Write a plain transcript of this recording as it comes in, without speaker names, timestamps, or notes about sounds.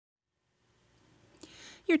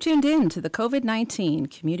You're tuned in to the COVID-19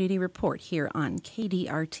 Community Report here on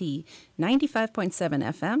KDRT 95.7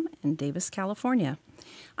 FM in Davis, California.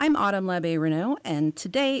 I'm Autumn Labbe-Renault, and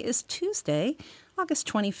today is Tuesday, August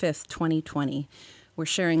 25th, 2020. We're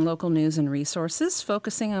sharing local news and resources,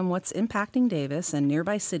 focusing on what's impacting Davis and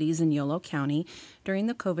nearby cities in Yolo County during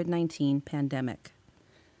the COVID-19 pandemic.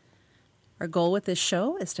 Our goal with this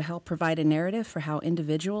show is to help provide a narrative for how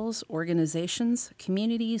individuals, organizations,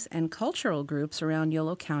 communities, and cultural groups around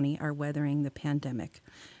Yolo County are weathering the pandemic.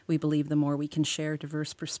 We believe the more we can share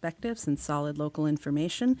diverse perspectives and solid local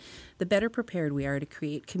information, the better prepared we are to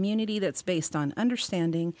create community that's based on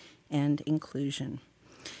understanding and inclusion.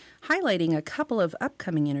 Highlighting a couple of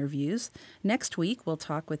upcoming interviews, next week we'll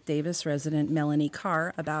talk with Davis resident Melanie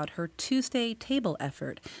Carr about her Tuesday Table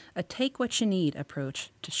effort, a take-what-you-need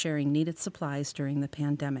approach to sharing needed supplies during the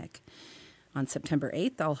pandemic. On September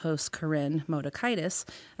 8th, I'll host Corinne Modakaitis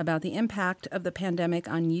about the impact of the pandemic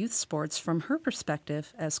on youth sports from her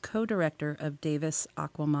perspective as co-director of Davis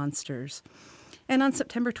Aqua Monsters. And on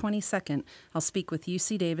September 22nd, I'll speak with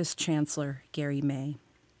UC Davis Chancellor Gary May.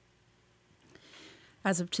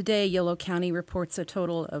 As of today, Yolo County reports a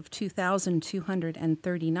total of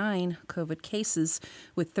 2,239 COVID cases,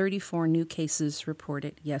 with 34 new cases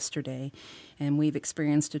reported yesterday, and we've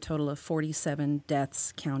experienced a total of 47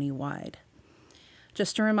 deaths countywide.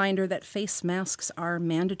 Just a reminder that face masks are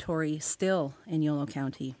mandatory still in Yolo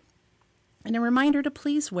County. And a reminder to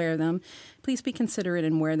please wear them. Please be considerate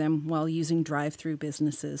and wear them while using drive-through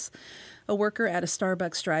businesses. A worker at a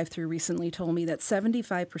Starbucks drive-through recently told me that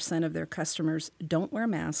 75% of their customers don't wear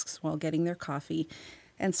masks while getting their coffee,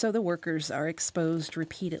 and so the workers are exposed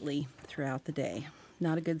repeatedly throughout the day.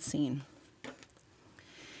 Not a good scene.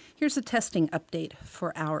 Here's a testing update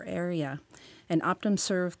for our area. An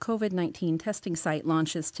OptumServe COVID-19 testing site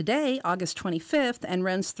launches today, August 25th, and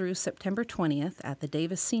runs through September 20th at the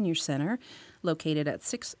Davis Senior Center, located at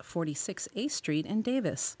 646 A Street in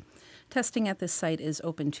Davis. Testing at this site is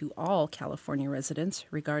open to all California residents,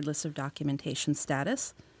 regardless of documentation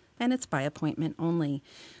status, and it's by appointment only.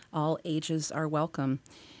 All ages are welcome.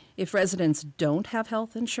 If residents don't have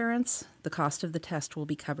health insurance, the cost of the test will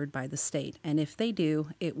be covered by the state, and if they do,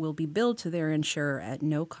 it will be billed to their insurer at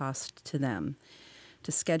no cost to them.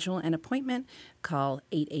 To schedule an appointment, call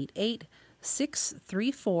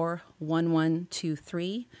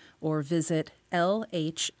 888-634-1123 or visit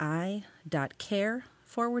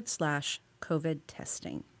lhi.care/COVID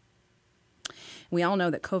testing. We all know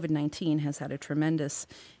that COVID-19 has had a tremendous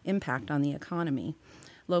impact on the economy.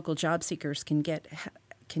 Local job seekers can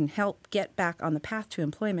help get back on the path to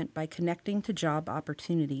employment by connecting to job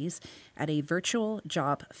opportunities at a virtual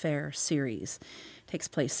job fair series. It takes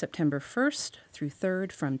place September 1st through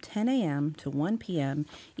 3rd from 10 a.m. to 1 p.m.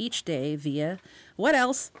 each day via, what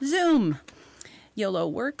else? Zoom! Yolo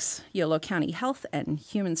Works, Yolo County Health and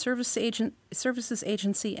Human Services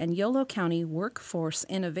Agency, and Yolo County Workforce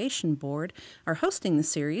Innovation Board are hosting the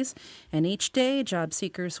series, and each day job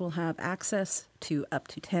seekers will have access to up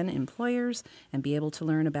to 10 employers and be able to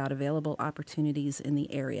learn about available opportunities in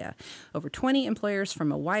the area. Over 20 employers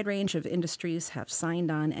from a wide range of industries have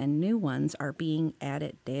signed on, and new ones are being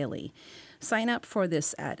added daily. Sign up for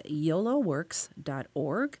this at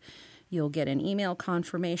yoloworks.org. You'll get an email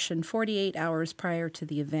confirmation 48 hours prior to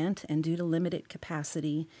the event, and due to limited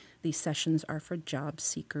capacity, these sessions are for job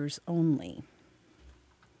seekers only.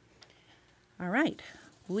 All right,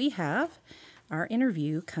 we have our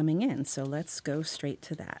interview coming in, so let's go straight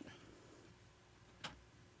to that.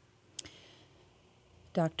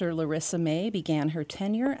 Dr. Larissa May began her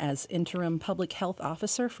tenure as interim public health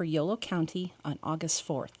officer for Yolo County on August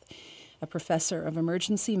 4th. A professor of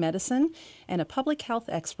emergency medicine and a public health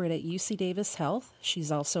expert at UC Davis Health,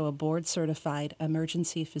 she's also a board-certified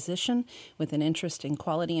emergency physician with an interest in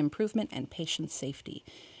quality improvement and patient safety.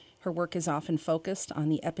 Her work is often focused on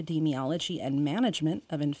the epidemiology and management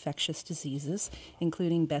of infectious diseases,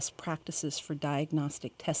 including best practices for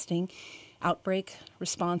diagnostic testing, outbreak,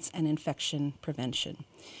 response, and infection prevention.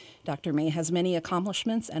 Dr. May has many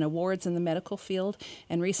accomplishments and awards in the medical field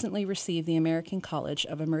and recently received the American College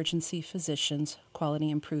of Emergency Physicians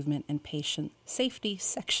Quality Improvement and Patient Safety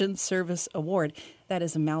Section Service Award. That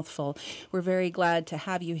is a mouthful. We're very glad to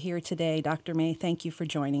have you here today, Dr. May. Thank you for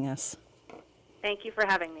joining us. Thank you for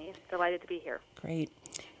having me. Delighted to be here. Great.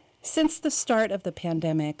 Since the start of the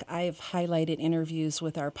pandemic, I've highlighted interviews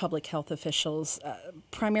with our public health officials,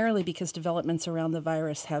 primarily because developments around the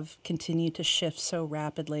virus have continued to shift so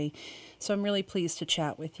rapidly. So I'm really pleased to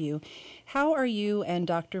chat with you. How are you and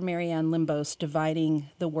Dr. Marianne Limbos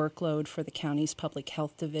dividing the workload for the county's public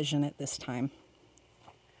health division at this time?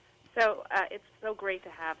 So it's so great to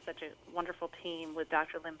have such a wonderful team with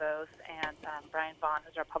Dr. Limbos and Brian Vaughn,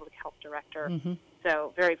 who's our public health director. Mm-hmm.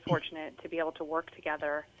 So very fortunate to be able to work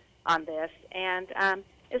together on this. And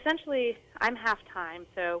essentially, I'm half-time,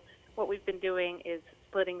 so what we've been doing is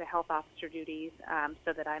splitting the health officer duties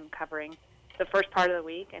so that I'm covering the first part of the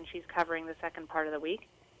week and she's covering the second part of the week.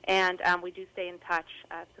 And we do stay in touch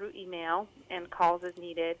through email and calls as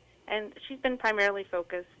needed. And she's been primarily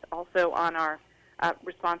focused also on our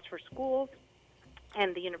response for schools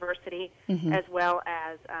and the university, Mm-hmm. as well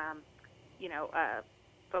as,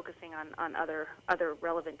 focusing on other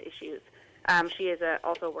relevant issues. She is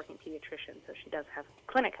also a working pediatrician, so she does have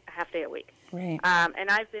clinic a half day a week. Right. And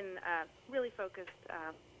I've been really focused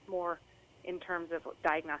more in terms of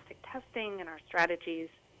diagnostic testing and our strategies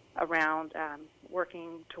around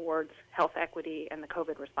working towards health equity and the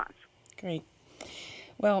COVID response. Great.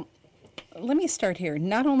 Well, let me start here.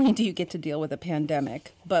 Not only do you get to deal with a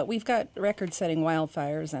pandemic, but we've got record-setting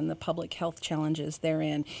wildfires and the public health challenges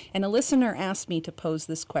therein. And a listener asked me to pose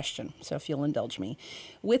this question, so if you'll indulge me.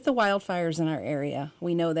 With the wildfires in our area,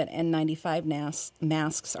 we know that N95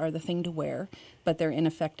 masks are the thing to wear, but they're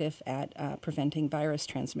ineffective at preventing virus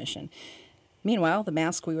transmission. Meanwhile, the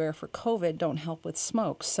masks we wear for COVID don't help with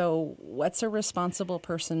smoke. So what's a responsible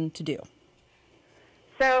person to do?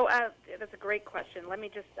 So that's a great question. Let me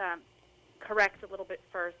just correct a little bit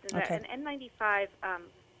first. Okay. An N95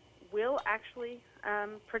 will actually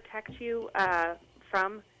protect you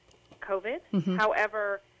from COVID. Mm-hmm.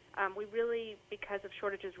 However, we really, because of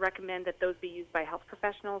shortages, recommend that those be used by health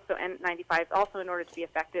professionals. So N95s also, in order to be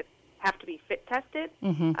effective, have to be fit tested.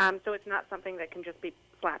 Mm-hmm. So it's not something that can just be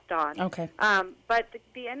slapped on. Okay. But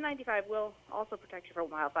the N95 will also protect you from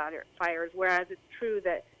wildfires, whereas it's true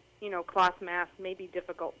that cloth masks may be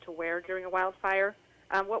difficult to wear during a wildfire.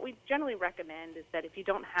 What we generally recommend is that if you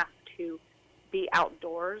don't have to be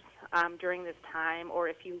outdoors during this time, or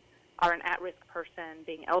if you are an at-risk person,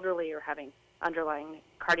 being elderly or having underlying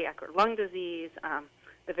cardiac or lung disease,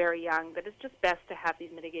 the very young, that it's just best to have these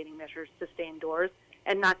mitigating measures to stay indoors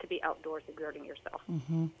and not to be outdoors exerting yourself.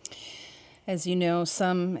 Mm-hmm. As you know,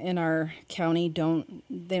 some in our county don't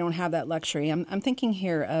have that luxury. I'm thinking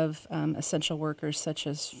here of essential workers such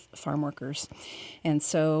as farm workers. And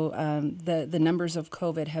so the numbers of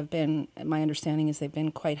COVID have been, my understanding is they've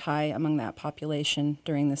been quite high among that population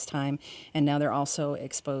during this time. And now they're also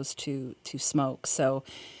exposed to smoke. So,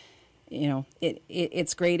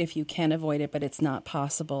 it's great if you can avoid it, but it's not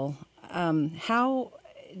possible.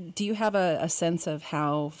 Do you have a sense of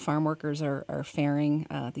how farm workers are faring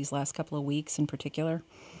these last couple of weeks in particular?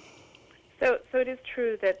 So it is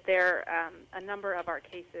true that a number of our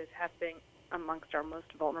cases have been amongst our most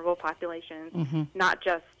vulnerable populations, mm-hmm. not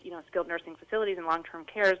just skilled nursing facilities and long-term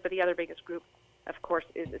cares, but the other biggest group, of course,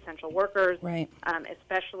 is essential workers, right.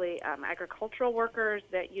 Especially agricultural workers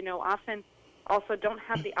that often also don't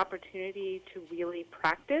have the opportunity to really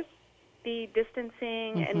practice the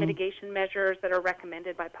distancing mm-hmm. and mitigation measures that are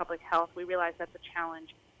recommended by public health. We realize that's a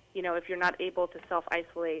challenge, if you're not able to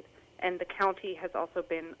self-isolate. And the county has also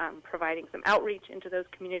been providing some outreach into those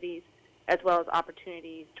communities, as well as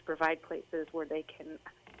opportunities to provide places where they can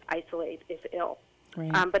isolate if ill.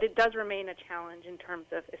 Right. But it does remain a challenge in terms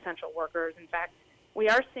of essential workers. In fact, we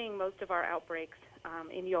are seeing most of our outbreaks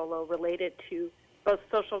in Yolo related to both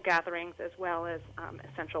social gatherings as well as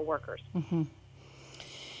essential workers. Mm-hmm.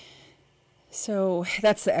 So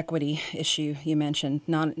that's the equity issue you mentioned.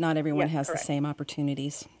 Not everyone has correct. the same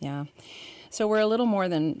opportunities. Yeah. So we're a little more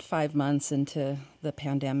than 5 months into the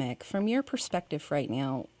pandemic. From your perspective right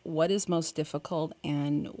now, what is most difficult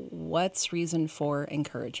and what's reason for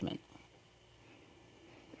encouragement?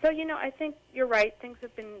 So, I think you're right. Things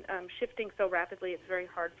have been shifting so rapidly, it's very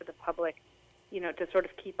hard for the public, to sort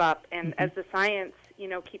of keep up. And mm-hmm. as the science,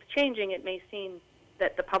 keeps changing, it may seem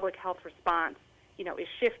that the public health response is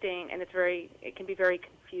shifting, and it can be very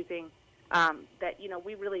confusing that,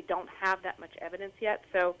 we really don't have that much evidence yet.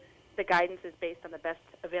 So the guidance is based on the best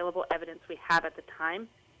available evidence we have at the time,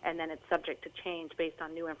 and then it's subject to change based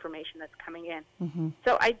on new information that's coming in. Mm-hmm.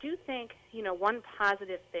 So I do think, one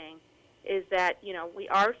positive thing is that, we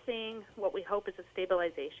are seeing what we hope is a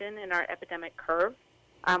stabilization in our epidemic curve.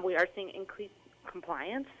 We are seeing increased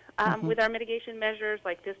compliance mm-hmm. with our mitigation measures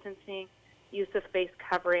like distancing, use of face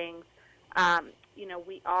coverings.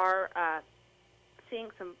 We are seeing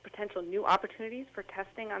some potential new opportunities for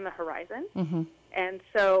testing on the horizon. Mm-hmm. And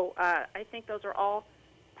so I think those are all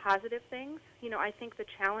positive things. I think the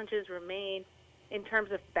challenges remain in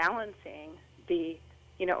terms of balancing the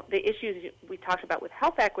issues we talked about with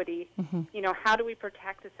health equity. Mm-hmm. How do we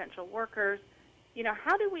protect essential workers?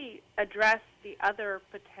 How do we address the other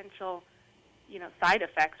potential, side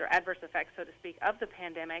effects or adverse effects, so to speak, of the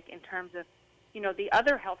pandemic in terms of, the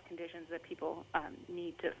other health conditions that people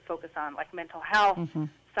need to focus on, like mental health,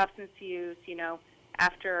 substance use.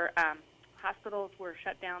 After hospitals were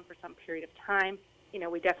shut down for some period of time,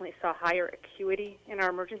 we definitely saw higher acuity in our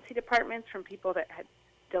emergency departments from people that had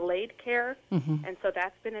delayed care, and so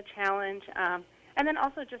that's been a challenge. And then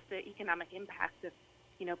also just the economic impact of,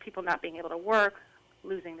 people not being able to work,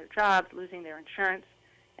 losing their jobs, losing their insurance,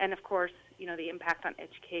 and of course, the impact on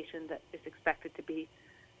education that is expected to be,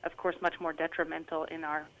 of course, much more detrimental in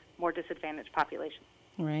our more disadvantaged populations.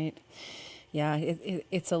 Right. Yeah,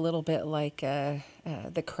 it's a little bit like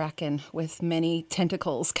the Kraken with many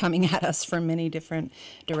tentacles coming at us from many different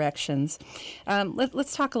directions.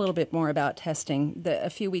 Let's talk a little bit more about testing. A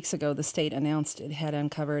few weeks ago, the state announced it had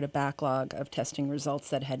uncovered a backlog of testing results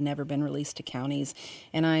that had never been released to counties,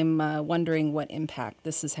 and I'm wondering what impact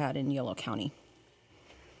this has had in Yolo County.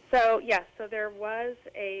 So, yes, so there was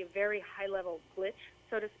a very high-level glitch,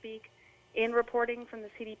 so to speak, in reporting from the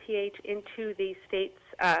CDPH into the state's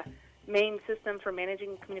main system for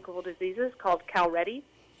managing communicable diseases called CalReady,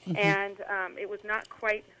 and it was not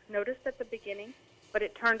quite noticed at the beginning, but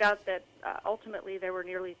it turned out that ultimately there were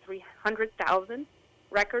nearly 300,000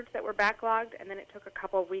 records that were backlogged, and then it took a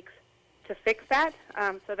couple of weeks to fix that,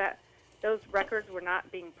 so that those records were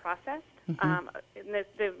not being processed. And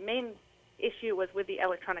the main issue was with the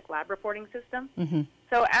electronic lab reporting system.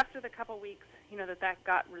 So after the couple of weeks, that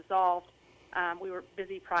got resolved, we were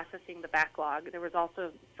busy processing the backlog. There was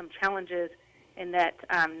also some challenges in that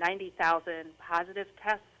 90,000 positive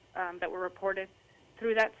tests that were reported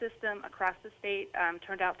through that system across the state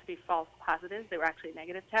turned out to be false positives. They were actually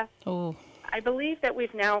negative tests. Oh. I believe that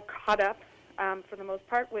we've now caught up, for the most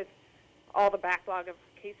part, with all the backlog of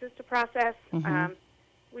cases to process.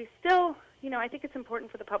 We still, I think it's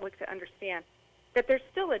important for the public to understand that there's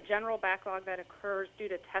still a general backlog that occurs due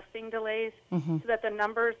to testing delays, so that the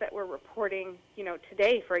numbers that we're reporting,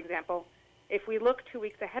 today, for example, if we look 2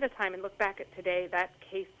 weeks ahead of time and look back at today, that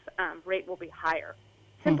case rate will be higher,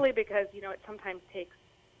 simply because, it sometimes takes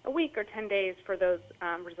a week or 10 days for those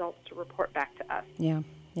results to report back to us.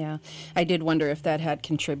 Yeah. I did wonder if that had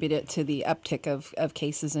contributed to the uptick of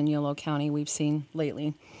cases in Yolo County we've seen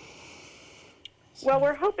lately. Well,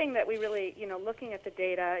 we're hoping that we really, looking at the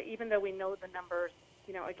data, even though we know the numbers,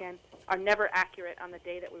 again, are never accurate on the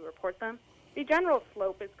day that we report them, the general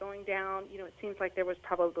slope is going down. It seems like there was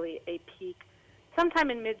probably a peak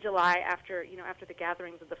sometime in mid-July after the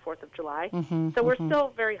gatherings of the 4th of July. So we're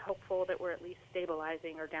still very hopeful that we're at least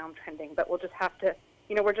stabilizing or downtrending, but we'll just have to,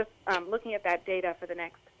 we're just looking at that data for the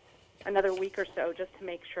next another week or so just to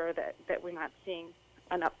make sure that we're not seeing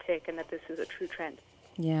an uptick and that this is a true trend.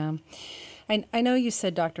 Yeah. I know you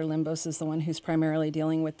said Dr. Limbos is the one who's primarily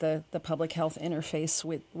dealing with the public health interface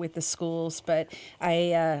with the schools, but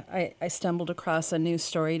I stumbled across a news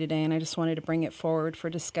story today, and I just wanted to bring it forward for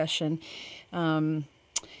discussion. This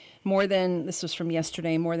was from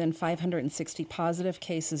yesterday, more than 560 positive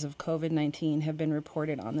cases of COVID-19 have been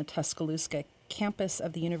reported on the Tuscaloosa campus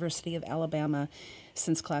of the University of Alabama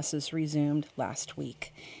since classes resumed last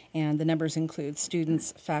week. And the numbers include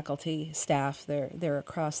students, faculty, staff. They're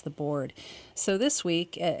across the board. So this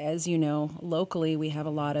week, as you know, locally we have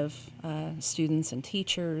a lot of students and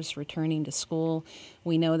teachers returning to school.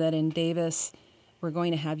 We know that in Davis, we're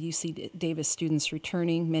going to have UC Davis students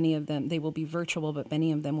returning. Many of them, they will be virtual, but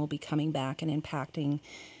many of them will be coming back and impacting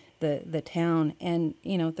the town. And,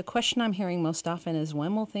 the question I'm hearing most often is,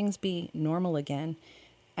 when will things be normal again?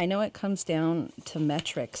 I know it comes down to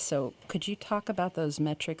metrics, so could you talk about those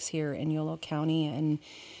metrics here in Yolo County and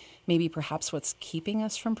maybe perhaps what's keeping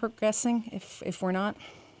us from progressing if we're not?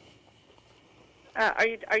 Are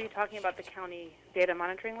you talking about the county data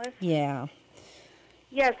monitoring list? Yeah.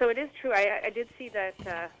 Yeah, so it is true. I did see that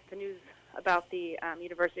the news about the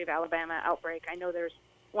University of Alabama outbreak. I know there's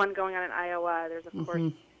one going on in Iowa. There's, of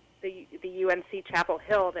course, the UNC Chapel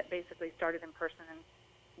Hill that basically started in person and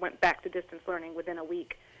went back to distance learning within a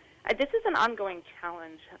week. This is an ongoing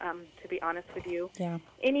challenge, to be honest with you. Yeah.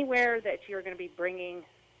 Anywhere that you're going to be bringing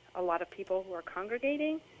a lot of people who are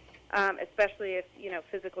congregating, especially if,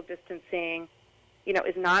 physical distancing,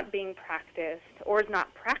 is not being practiced or is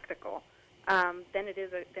not practical, then it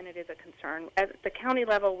is a concern. At the county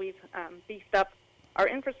level, we've beefed up our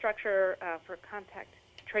infrastructure for contact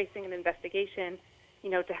tracing and investigation,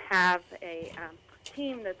 to have a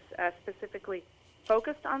team that's specifically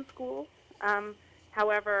focused on schools.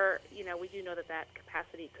 However, we do know that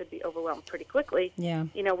capacity could be overwhelmed pretty quickly. Yeah.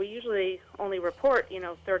 We usually only report,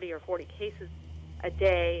 30 or 40 cases a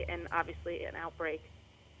day, and obviously an outbreak,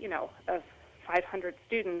 of 500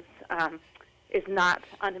 students, is not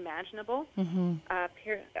unimaginable. Mm-hmm.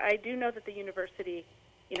 I do know that the university,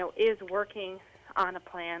 is working on a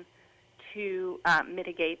plan to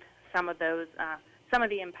mitigate some of those, some of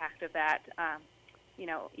the impact of that,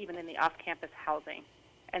 even in the off-campus housing.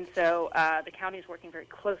 And so the county is working very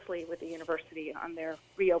closely with the university on their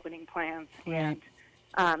reopening plans and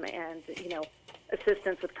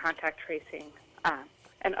assistance with contact tracing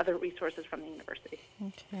and other resources from the university.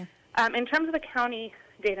 Okay. In terms of the county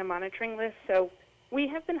data monitoring list, so we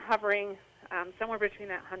have been hovering somewhere between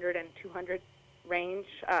that 100 and 200 range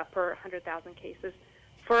per 100,000 cases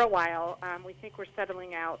for a while. We think we're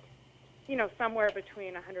settling out, somewhere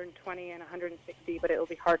between 120 and 160, but it will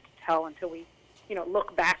be hard to tell until we,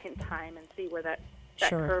 look back in time and see where that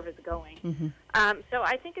Sure. curve is going. Mm-hmm. So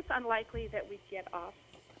I think it's unlikely that we get off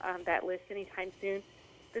that list anytime soon.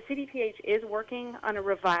 The CDPH is working on a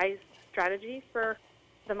revised strategy for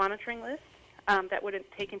the monitoring list that would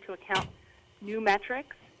take into account new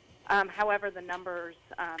metrics. However, the numbers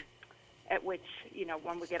at which,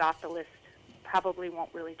 when we get off the list probably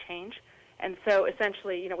won't really change. And so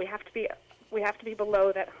essentially, we have to be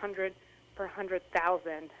below that 100 per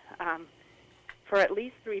 100,000 for at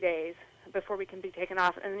least 3 days before we can be taken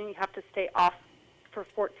off, and then you have to stay off for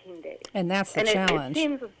 14 days. And that's the challenge.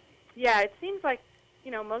 It seems like,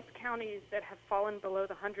 most counties that have fallen below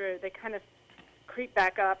the 100, they kind of creep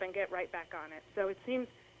back up and get right back on it. So it seems,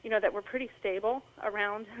 that we're pretty stable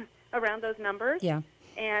around those numbers. Yeah.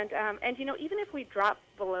 And even if we drop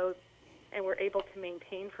below and we're able to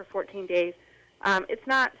maintain for 14 days, it's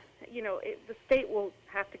not, the state will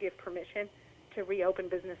have to give permission to reopen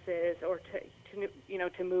businesses or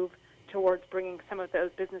to move towards bringing some of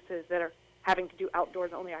those businesses that are having to do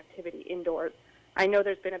outdoors only activity indoors. I know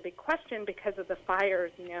there's been a big question because of the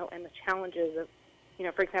fires, and the challenges of,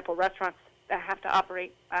 for example, restaurants that have to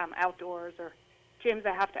operate outdoors or gyms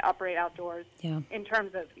that have to operate outdoors in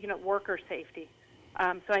terms of, worker safety.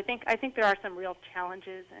 So I think there are some real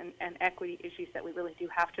challenges and equity issues that we really do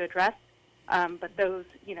have to address. But those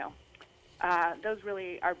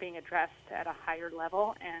really are being addressed at a higher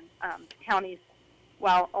level, and counties,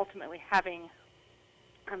 while ultimately having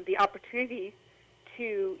the opportunity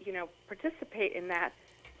to, participate in that,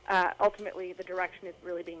 ultimately the direction is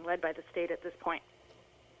really being led by the state at this point.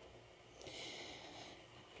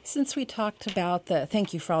 Since we talked about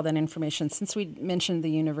thank you for all that information. Since we mentioned the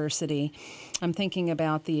university, I'm thinking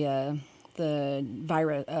about the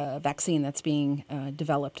vaccine that's being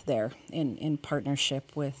developed there in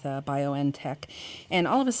partnership with BioNTech. And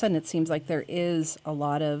all of a sudden it seems like there is a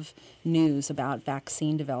lot of news about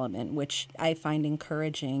vaccine development, which I find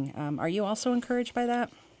encouraging. Are you also encouraged by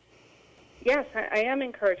that? Yes, I am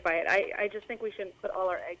encouraged by it. I just think we shouldn't put all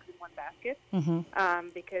our eggs in one basket,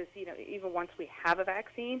 because, even once we have a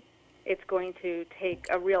vaccine, it's going to take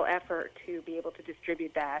a real effort to be able to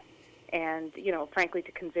distribute that and, frankly,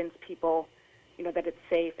 to convince people, that it's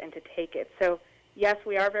safe and to take it. So, yes,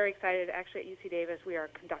 we are very excited. Actually, at UC Davis, we are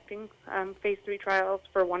conducting phase 3 trials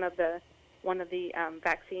for one of the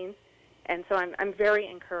vaccines. And so I'm very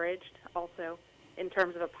encouraged also in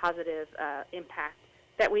terms of a positive impact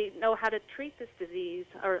that we know how to treat this disease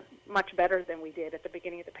or much better than we did at the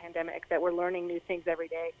beginning of the pandemic, that we're learning new things every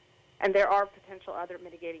day. And there are potential other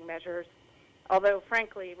mitigating measures. Although,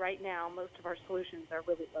 frankly, right now, most of our solutions are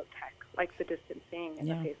really low-tech, like the distancing and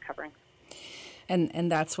the face coverings.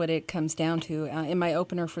 And that's what it comes down to. In my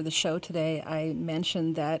opener for the show today, I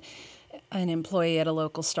mentioned that an employee at a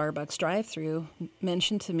local Starbucks drive-thru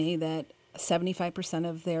mentioned to me that 75%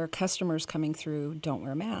 of their customers coming through don't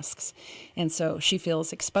wear masks. And so she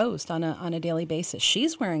feels exposed on a daily basis.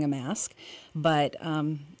 She's wearing a mask, but,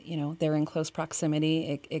 they're in close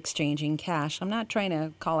proximity, exchanging cash. I'm not trying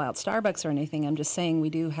to call out Starbucks or anything. I'm just saying we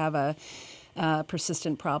do have a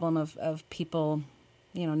persistent problem of people,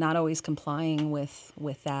 not always complying with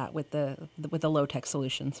the low-tech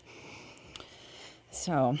solutions.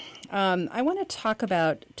 So I want to talk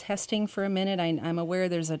about testing for a minute. I'm aware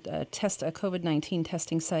there's a COVID-19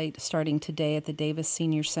 testing site starting today at the Davis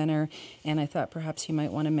Senior Center, and I thought perhaps you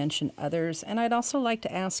might want to mention others. And I'd also like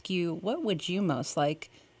to ask you, what would you most like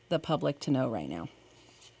the public to know right now?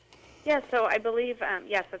 Yeah, so I believe,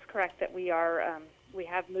 yes, that's correct, that we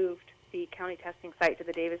have moved the county testing site to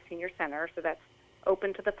the Davis Senior Center, so that's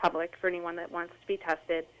open to the public for anyone that wants to be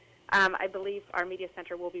tested. I believe our media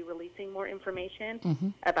center will be releasing more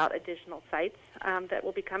information about additional sites that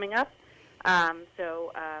will be coming up.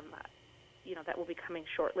 So that will be coming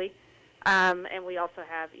shortly. And we also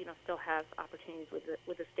have, still have opportunities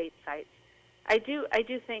with the state sites. I do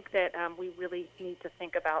think that we really need to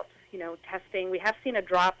think about, testing. We have seen a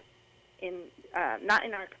drop in, not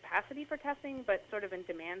in our capacity for testing, but sort of in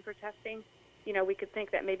demand for testing we could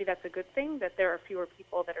think that maybe that's a good thing, that there are fewer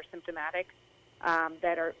people that are symptomatic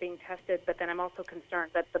that are being tested. But then I'm also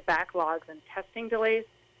concerned that the backlogs and testing delays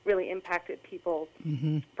really impacted people's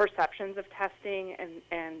perceptions of testing,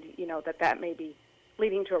 and that may be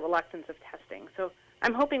leading to a reluctance of testing. So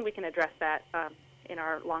I'm hoping we can address that in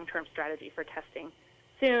our long-term strategy for testing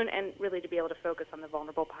soon, and really to be able to focus on the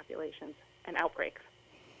vulnerable populations and outbreaks.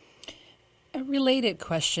 A related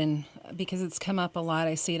question, because it's come up a lot,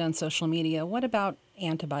 I see it on social media. What about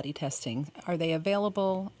antibody testing? Are they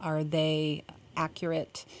available? Are they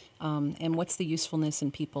accurate? And what's the usefulness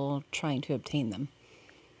in people trying to obtain them?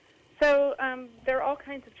 So there are all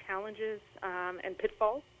kinds of challenges and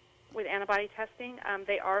pitfalls with antibody testing.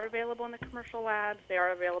 They are available in the commercial labs. They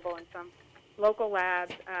are available in some local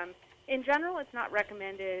labs. In general, it's not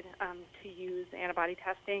recommended to use antibody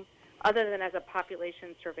testing other than as a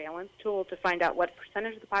population surveillance tool to find out what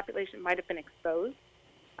percentage of the population might have been exposed.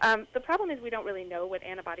 The problem is we don't really know what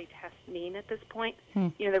antibody tests mean at this point.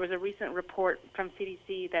 There was a recent report from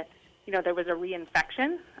CDC that there was a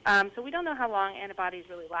reinfection. So we don't know how long antibodies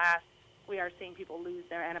really last. We are seeing people lose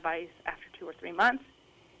their antibodies after 2 or 3 months.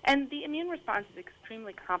 And the immune response is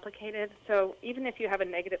extremely complicated. So even if you have a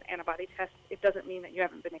negative antibody test, it doesn't mean that you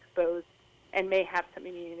haven't been exposed and may have some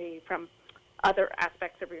immunity from other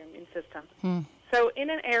aspects of your immune system. So in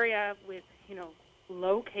an area with,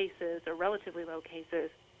 low cases or relatively low cases,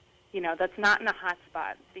 that's not in a hot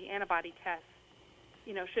spot, the antibody tests,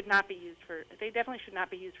 should not be used they definitely should not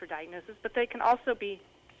be used for diagnosis, but they can also be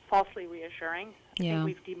falsely reassuring. I think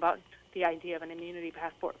we've debunked the idea of an immunity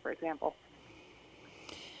passport, for example.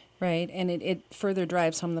 Right, and it further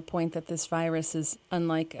drives home the point that this virus is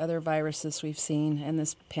unlike other viruses we've seen, and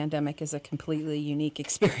this pandemic is a completely unique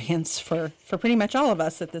experience for pretty much all of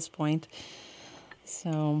us at this point.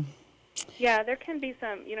 So, yeah, there can be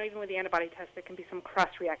some, even with the antibody test, there can be some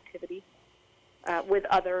cross-reactivity with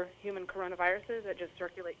other human coronaviruses that just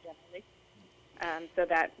circulate generally. So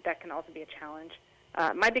that can also be a challenge.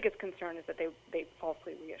 My biggest concern is that they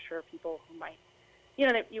falsely reassure people who might,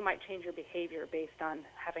 that you might change your behavior based on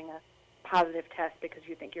having a positive test because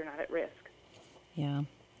you think you're not at risk. Yeah.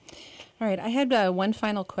 All right. I had one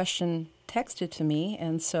final question texted to me,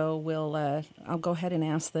 and so I'll go ahead and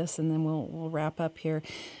ask this, and then we'll wrap up here.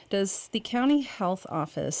 Does the county health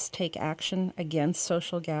office take action against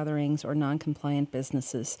social gatherings or non-compliant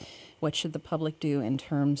businesses? What should the public do in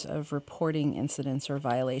terms of reporting incidents or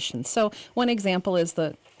violations? So one example is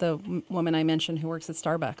the woman I mentioned who works at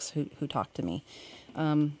Starbucks who talked to me.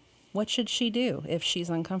 What should she do if she's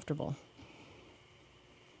uncomfortable?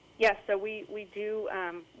 Yes, so we do.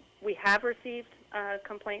 We have received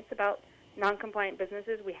complaints about non-compliant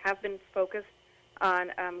businesses. We have been focused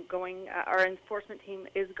on our enforcement team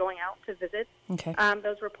is going out to visit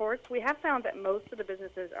those reports. We have found that most of the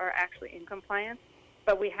businesses are actually in compliance,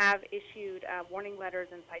 but we have issued warning letters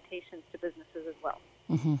and citations to businesses as well.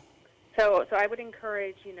 So I would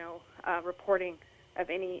encourage, reporting of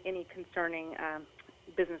any concerning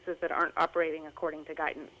businesses that aren't operating according to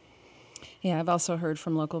guidance. Yeah, I've also heard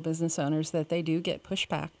from local business owners that they do get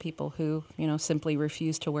pushback, people who, simply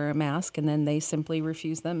refuse to wear a mask, and then they simply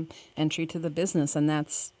refuse them entry to the business, and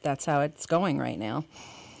that's how it's going right now.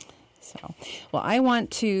 So, well, I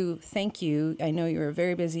want to thank you. I know you're a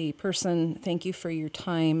very busy person. Thank you for your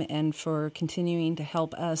time and for continuing to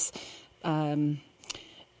help us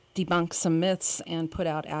debunk some myths and put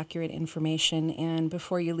out accurate information. And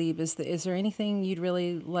before you leave, is there anything you'd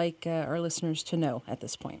really like our listeners to know at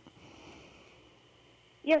this point?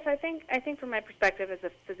 Yes, I think from my perspective as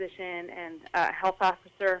a physician and health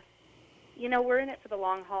officer, we're in it for the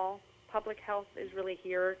long haul. Public health is really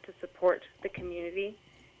here to support the community,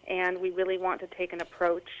 and we really want to take an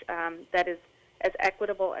approach that is as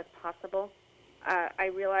equitable as possible.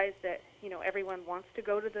 I realize that everyone wants to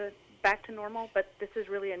go to back to normal, but this is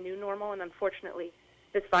really a new normal, and unfortunately,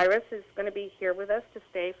 this virus is going to be here with us to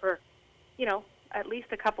stay for at least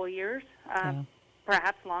a couple of years.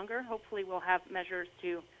 Perhaps longer. Hopefully we'll have measures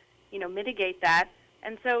to, mitigate that.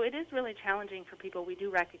 And so it is really challenging for people. We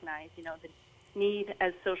do recognize, the need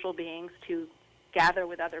as social beings to gather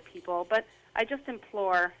with other people. But I just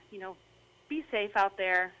implore, be safe out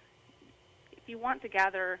there. If you want to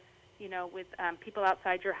gather, with people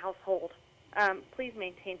outside your household, please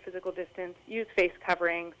maintain physical distance, use face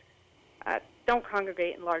coverings, don't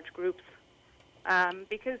congregate in large groups.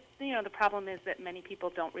 Because, the problem is that many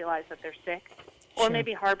people don't realize that they're sick. Or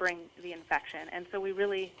maybe harboring the infection. And so we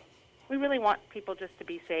really want people just to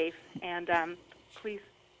be safe. And please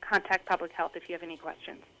contact public health if you have any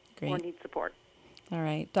questions or need support. All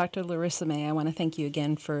right. Dr. Larissa May, I want to thank you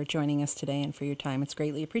again for joining us today and for your time. It's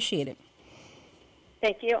greatly appreciated.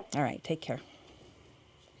 Thank you. All right. Take care.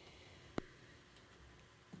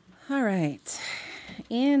 All right.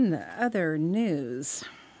 In other news,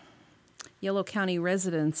 Yolo County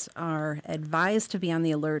residents are advised to be on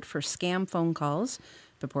the alert for scam phone calls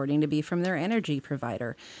purporting to be from their energy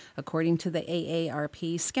provider. According to the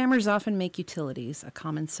AARP, scammers often make utilities a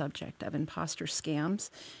common subject of imposter scams.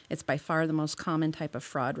 It's by far the most common type of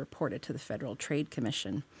fraud reported to the Federal Trade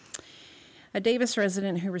Commission. A Davis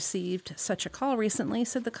resident who received such a call recently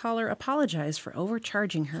said the caller apologized for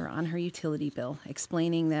overcharging her on her utility bill,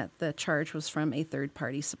 explaining that the charge was from a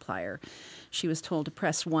third-party supplier. She was told to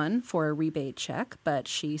press 1 for a rebate check, but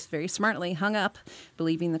she very smartly hung up,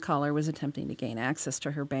 believing the caller was attempting to gain access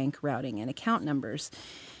to her bank routing and account numbers.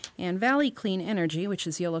 And Valley Clean Energy, which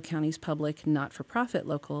is Yolo County's public not-for-profit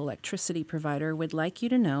local electricity provider, would like you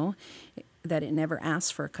to know that it never asks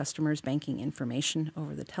for a customer's banking information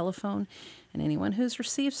over the telephone, and anyone who's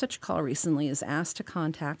received such a call recently is asked to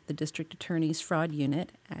contact the District Attorney's Fraud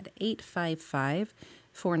Unit at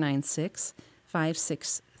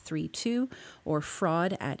 855-496-5632 or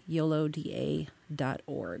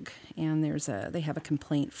fraud@yoloda.org. And they have a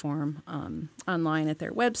complaint form online at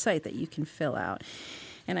their website that you can fill out.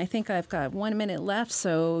 And I think I've got 1 minute left,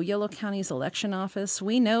 so Yolo County's election office,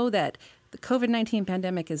 we know that the COVID-19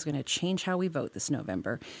 pandemic is going to change how we vote this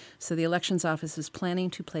November. So the elections office is planning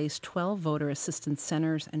to place 12 voter assistance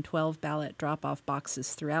centers and 12 ballot drop-off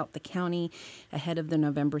boxes throughout the county ahead of the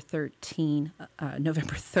November 3rd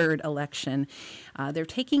election. They're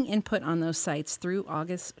taking input on those sites through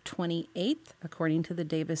August 28th, according to the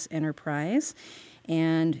Davis Enterprise.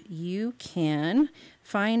 And you can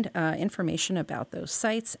find information about those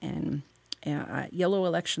sites and at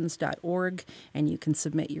yoloelections.org, and you can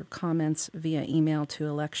submit your comments via email to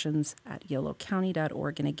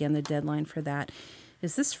elections@yolocounty.org. And again, the deadline for that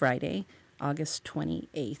is this Friday, August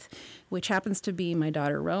 28th, which happens to be my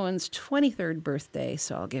daughter Rowan's 23rd birthday,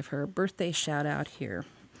 so I'll give her a birthday shout out here.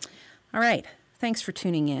 All right, thanks for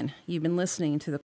tuning in. You've been listening to the